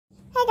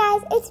Hi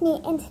guys, it's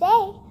me, and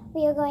today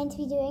we are going to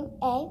be doing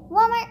a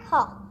Walmart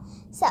haul.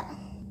 So,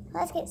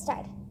 let's get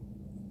started.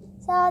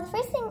 So, the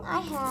first thing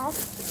I have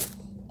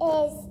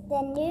is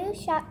the new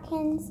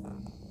Shopkins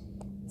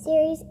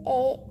Series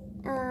 8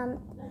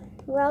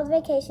 World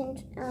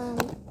Vacation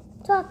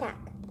 12-pack.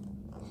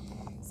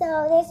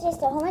 So, there's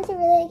just a whole bunch of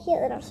really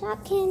cute little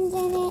Shopkins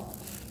in it.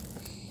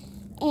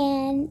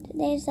 And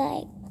there's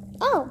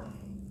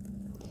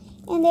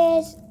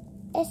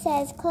it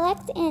says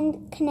collect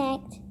and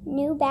connect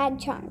new bag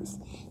charms.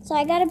 So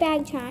I got a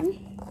bag charm.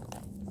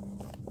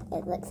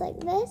 It looks like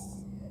this.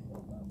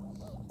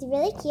 It's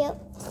really cute.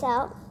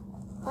 So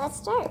let's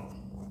start.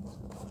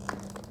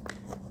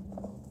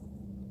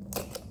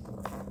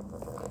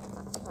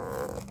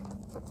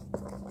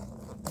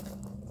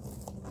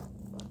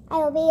 I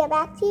will be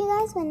back to you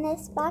guys when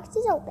this box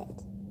is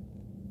opened.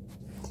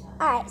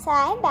 Alright, so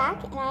I'm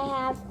back and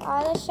I have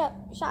all the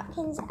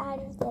Shopkins out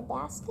of the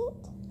basket.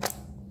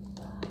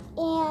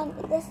 And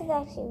this is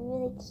actually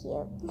really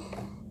cute.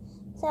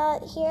 So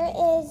here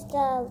is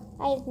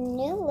I have the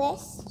new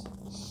list.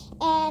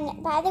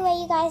 And by the way,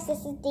 you guys,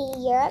 this is the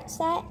Europe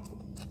set.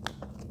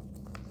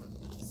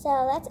 So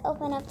let's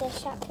open up the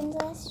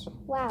Shopkins list.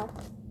 Wow.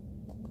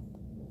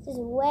 This is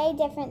way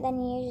different than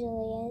it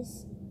usually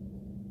is.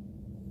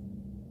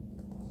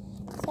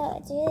 So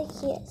it's really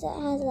cute. So it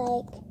has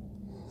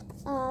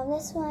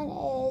this one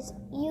is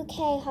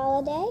UK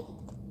holiday.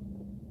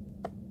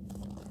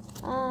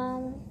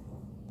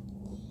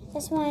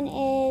 This one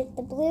is,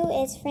 the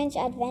blue is French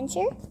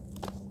adventure.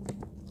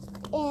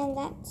 And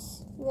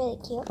that's really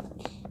cute.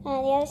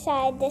 On the other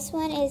side, this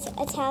one is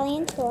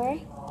Italian tour.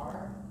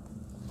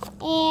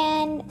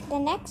 And the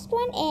next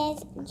one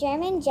is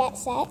German jet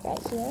set right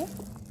here.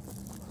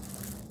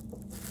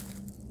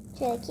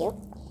 It's really cute.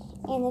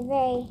 And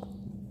the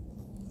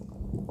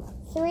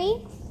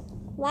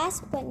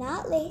last but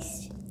not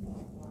least,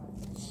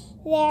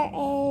 there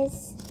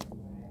is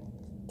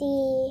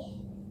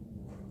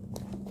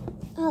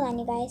hold on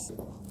you guys.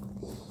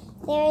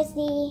 There is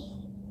the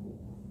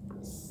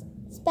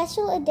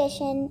special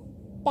edition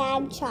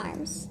bag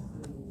charms.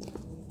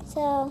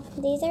 So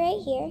these are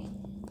right here.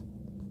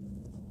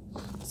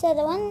 So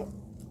the one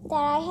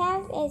that I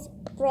have is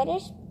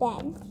British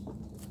Ben.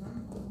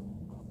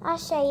 I'll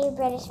show you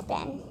British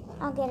Ben.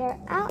 I'll get her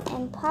out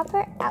and pop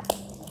her out.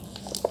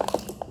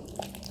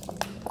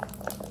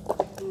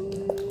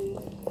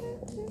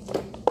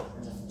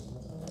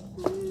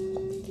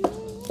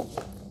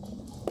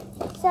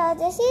 So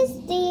this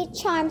is the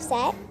charm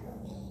set,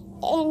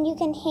 and you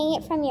can hang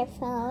it from your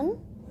phone.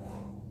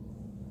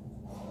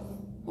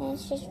 And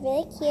it's just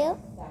really cute.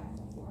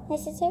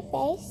 This is her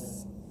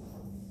face.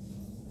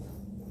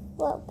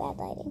 Whoa, bad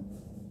lighting.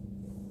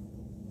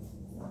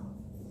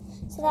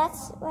 So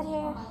that's what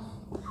her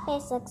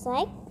face looks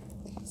like.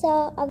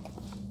 So,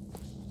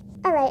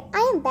 alright,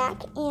 I am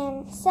back,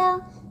 and so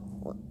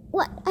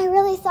what I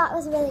really thought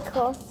was really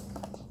cool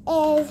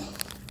is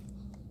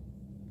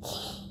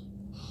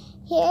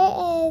here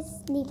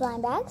is the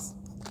blind bags,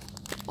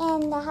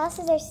 and the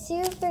houses are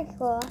super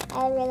cool.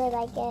 I really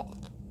like it,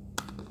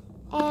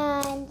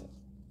 and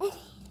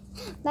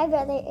my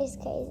brother is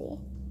crazy.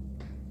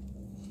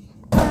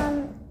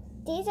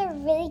 These are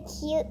really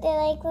cute.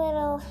 They're like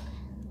little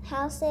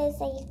houses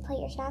that you put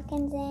your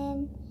Shopkins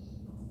in,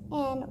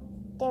 and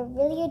they're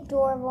really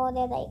adorable.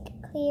 They're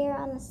like clear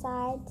on the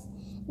sides.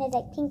 There's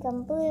like pink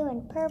and blue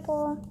and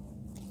purple.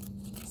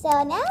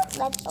 So now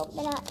let's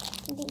open up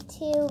the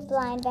two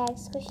blind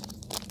bags.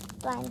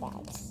 Blind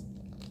bags.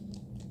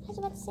 I was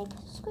about to say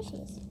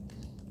squishies.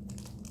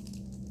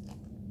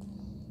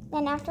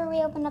 Then after we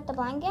open up the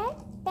blind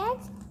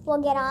bags,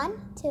 we'll get on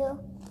to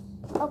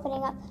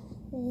opening up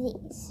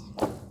these.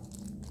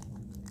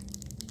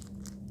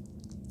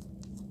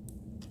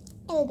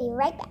 I'll be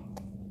right back.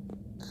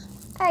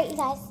 Alright you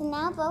guys, so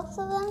now both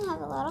of them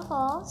have a little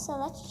hole, so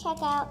let's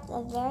check out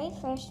the very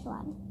first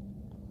one.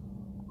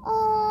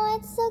 Oh,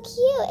 it's so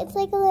cute. It's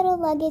like a little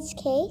luggage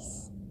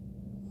case.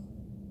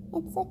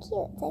 It's so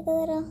cute. It's like a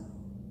little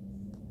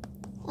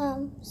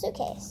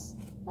suitcase.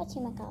 What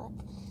you might call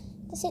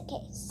it. The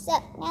suitcase. So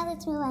now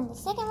let's move on to the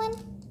second one.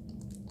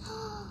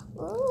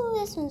 Ooh,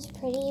 this one's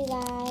pretty, you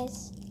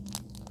guys.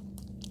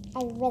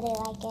 I really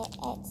like it.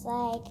 It's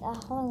like a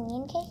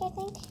Halloween cake, I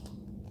think.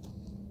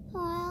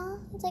 Wow,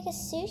 it's like a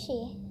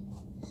sushi.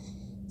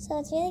 So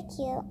it's really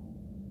cute.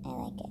 I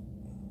like it.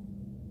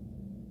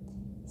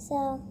 So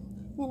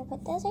I'm gonna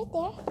put those right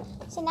there.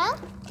 So now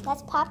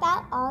let's pop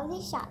out all of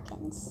these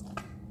Shopkins.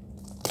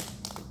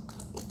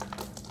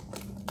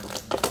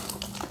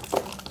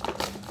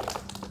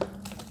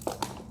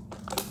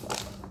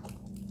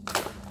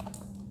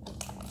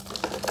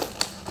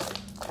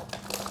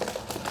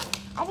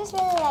 I just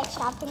really like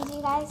Shopkins,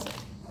 you guys.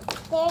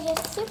 They're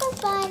just super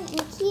fun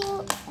and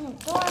cute and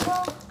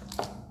adorable.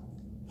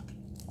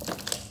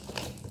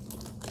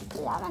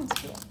 Ooh, that one's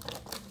cute.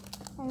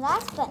 And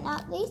last but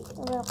not least,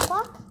 the little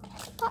clock.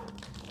 Pop.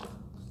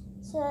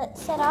 So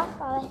let's set off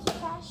all the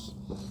trash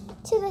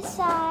to the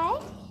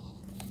side.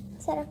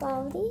 Set up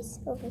all of these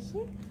over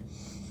here.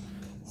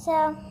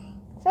 So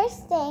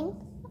first thing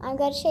I'm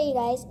going to show you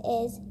guys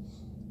is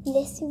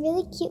this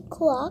really cute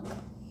clock.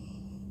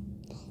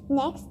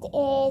 Next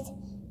is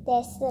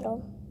this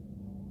little,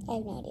 I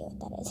have no idea what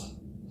that is.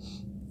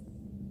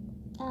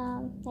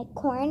 Like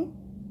corn.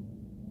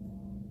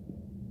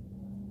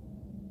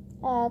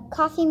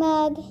 Coffee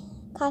mug,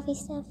 coffee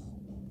stuff.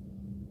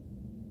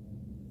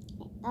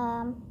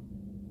 I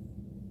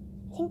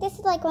think this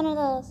is like one of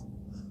those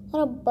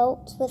little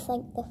boats with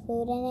like the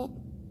food in it.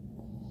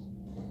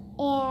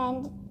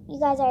 And you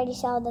guys already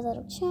saw the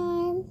little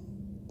charm.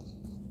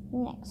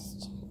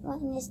 Next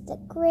one is the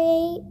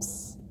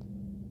grapes.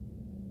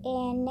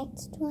 And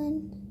next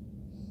one,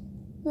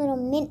 little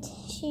mint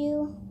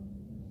shoe.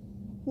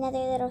 Another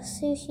little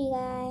sushi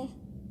guy.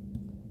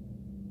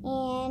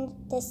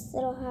 And this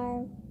little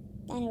heart.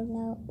 I don't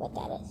know what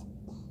that is.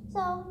 So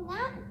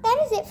now that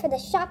is it for the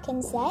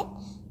Shopkins set.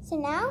 So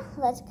now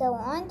let's go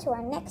on to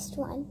our next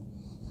one.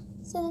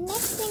 So the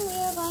next thing we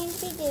are going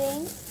to be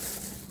doing,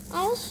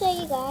 I will show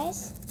you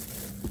guys,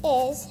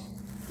 is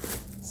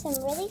some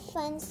really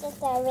fun stuff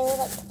that I really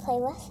like to play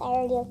with. I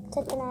already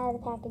took them out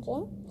of the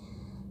packaging.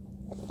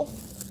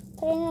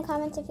 Put it in the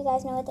comments if you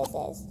guys know what this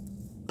is.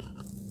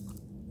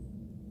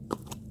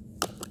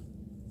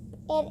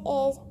 It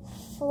is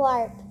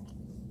Flarp.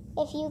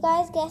 If you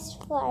guys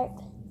guessed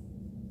Flarp,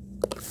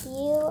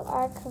 you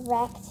are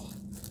correct.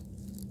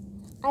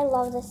 I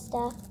love this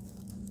stuff.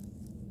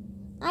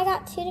 I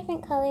got 2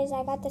 different colors.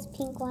 I got this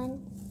pink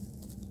one.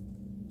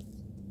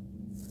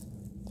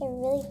 They're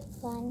really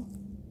fun.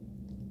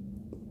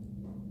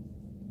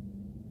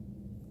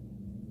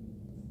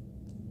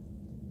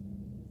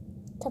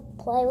 To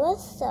play with,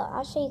 so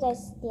I'll show you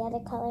guys the other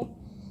color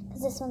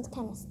because this one's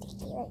kind of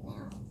sticky right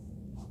now.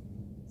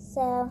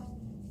 So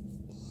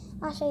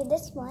I'll show you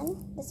this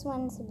one. This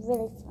one's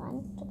really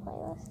fun to play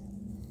with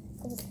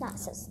because it's not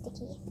so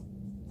sticky.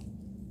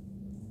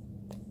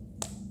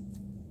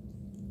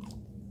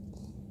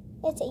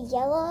 It's a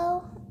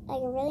yellow,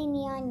 like a really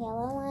neon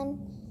yellow one.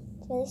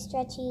 It's really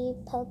stretchy,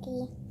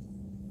 pokey.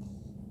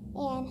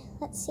 And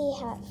let's see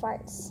how it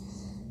farts.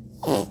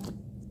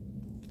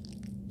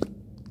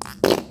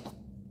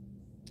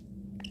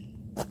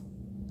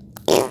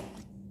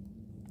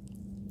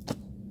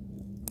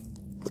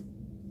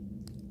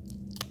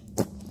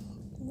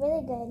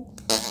 Really good.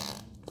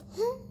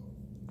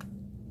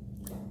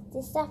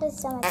 This stuff is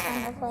so much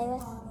fun to play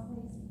with.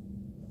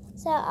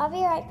 So I'll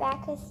be right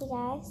back with you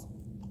guys.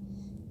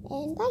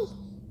 And bye.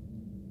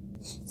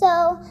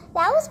 So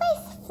that was my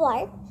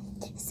Flarp.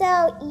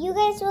 So you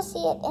guys will see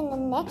it in the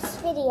next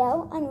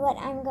video on what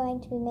I'm going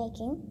to be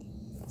making.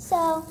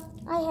 So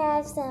I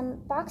have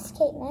some box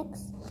cake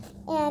mix.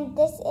 And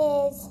this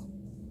is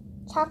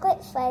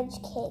chocolate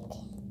fudge cake.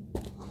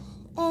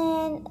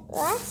 And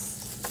last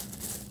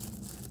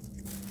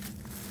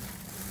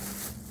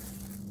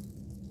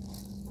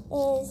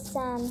is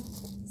some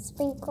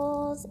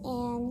sprinkles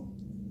and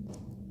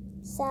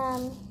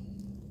some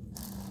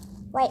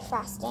white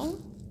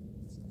frosting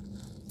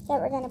that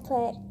we're going to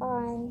put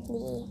on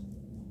the,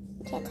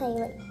 can't tell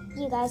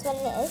you guys what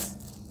it is.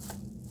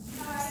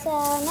 So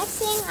next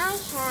thing I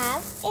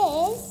have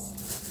is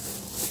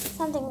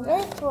something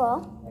really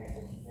cool.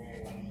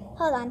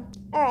 Hold on.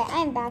 Alright,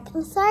 I'm back.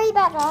 I'm sorry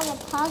about all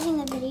the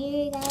pausing the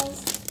video, you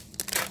guys.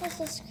 It's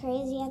just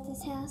crazy at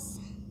this house.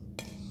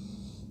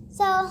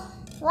 So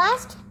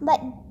last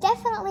but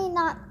definitely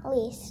not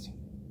least,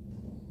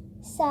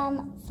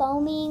 some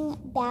foaming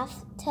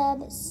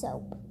bathtub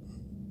soap.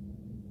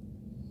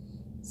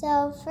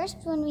 So first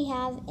one we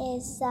have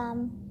is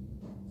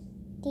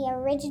the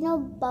original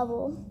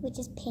bubble, which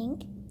is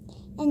pink,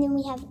 and then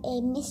we have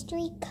a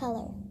mystery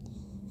color.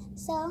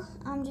 So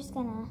I'm just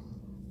gonna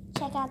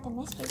check out the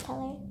mystery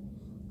color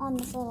on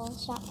this little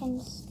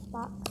Shopkins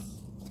box.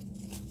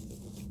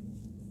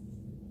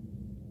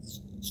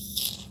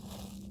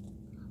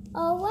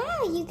 Oh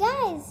wow, you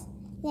guys!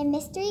 The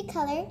mystery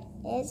color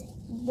is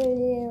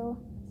blue.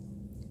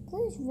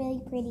 Blue is really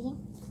pretty.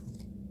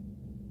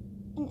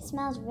 And it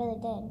smells really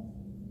good.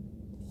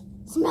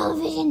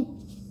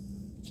 Smell-o-vision!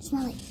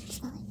 Smell it,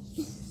 smell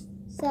it.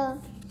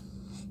 So,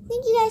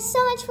 thank you guys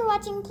so much for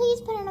watching.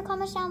 Please put in the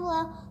comments down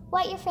below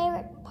what your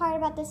favorite part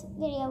about this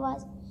video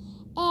was.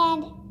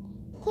 And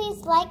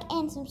please like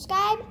and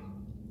subscribe.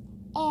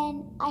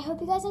 And I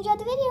hope you guys enjoyed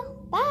the video.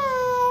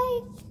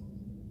 Bye!